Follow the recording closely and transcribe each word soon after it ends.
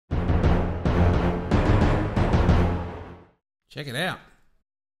Check it out.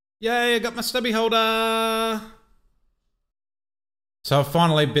 Yay, I got my stubby holder. So I've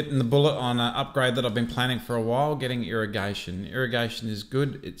finally bitten the bullet on an upgrade that I've been planning for a while, getting irrigation. Irrigation is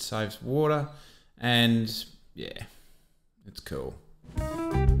good, it saves water, and yeah, it's cool.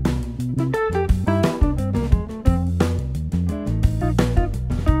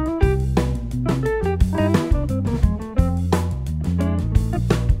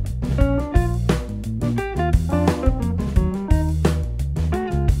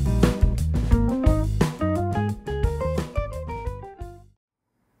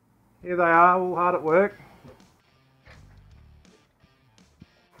 Here they are, all hard at work.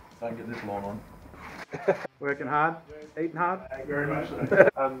 Don't get this lawn on. Working hard, eating hard. Very much so.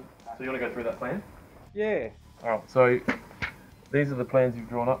 So you want to go through that plan? Yeah. Alright, so these are the plans you've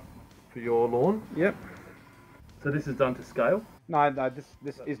drawn up for your lawn. Yep. So this is done to scale. No,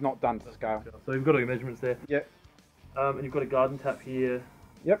 this is not done to scale. So you've got your measurements there. Yep. And you've got a garden tap here.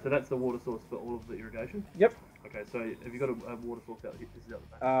 Yep. So that's the water source for all of the irrigation? Yep. Okay, so have you got a water source out here? This is out the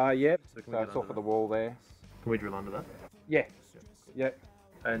back. Yep. So can we So get it's off under of the that? wall there. Can we drill under that? Yeah. Yep.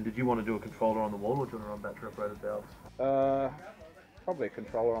 And did you want to do a controller on the wall or do you want to run battery operated valves? Probably a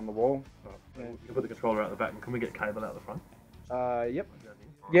controller on the wall. Right. So you can put the controller out the back and can we get cable out the front? Yep. Right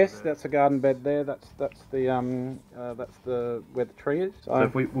Yes, there. that's a garden bed there. That's the where the tree is. So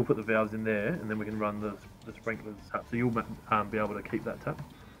if we'll put the valves in there and then we can run the sprinklers tap. So you'll be able to keep that tap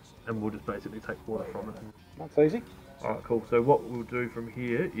and we'll just basically take water from it. That's easy. Alright, cool. So what we'll do from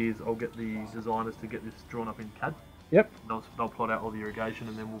here is I'll get the designers to get this drawn up in CAD. Yep. They'll plot out all the irrigation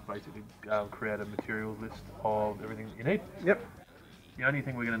and then we'll basically create a materials list of everything that you need. Yep. The only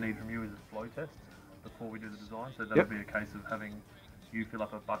thing we're going to need from you is a flow test before we do the design. So that'll Yep. be a case of having you fill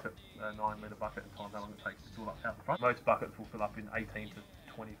up a bucket, a 9-litre bucket, and time how long it takes to fill up out the front. Most buckets will fill up in 18 to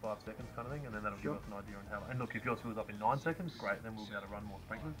 25 seconds kind of thing, and then that'll give us an idea on how. And look, if yours fills up in 9 seconds, great, then we'll be able to run more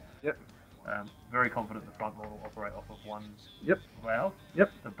sprinklers. Yep. Very confident the front lawn will operate off of one Yep. valve.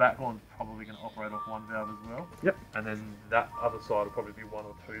 Yep. The back lawn's probably going to operate off one valve as well. Yep. And then that other side will probably be 1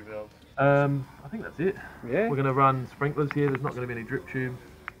 or 2 valves. I think that's it. Yeah. We're going to run sprinklers here. There's not going to be any drip tube.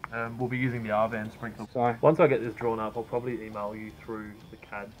 We'll be using the RVAN sprinkler. So Once I get this drawn up, I'll probably email you through the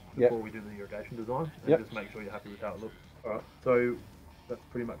CAD Yep. before we do the irrigation design, and Yep. just make sure you're happy with how it looks. Alright, so that's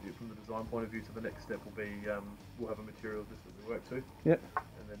pretty much it from the design point of view. So the next step will be we'll have a materials list that we work to, Yep.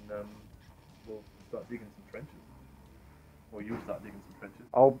 and then we'll start digging some trenches. Or you'll start digging some trenches.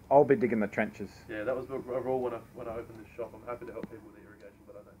 I'll be digging the trenches. Yeah, that was a rule when I opened this shop. I'm happy to help people with irrigation,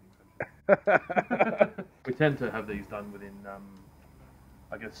 but I don't dig trenches. We tend to have these done within,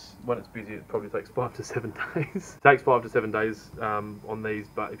 I guess, when it's busy, it probably takes 5 to 7 days. It takes 5 to 7 days on these,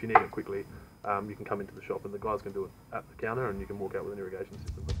 but if you need it quickly, you can come into the shop and the guys can do it at the counter and you can walk out with an irrigation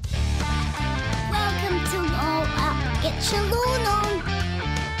system. Welcome to All Up, get your lawn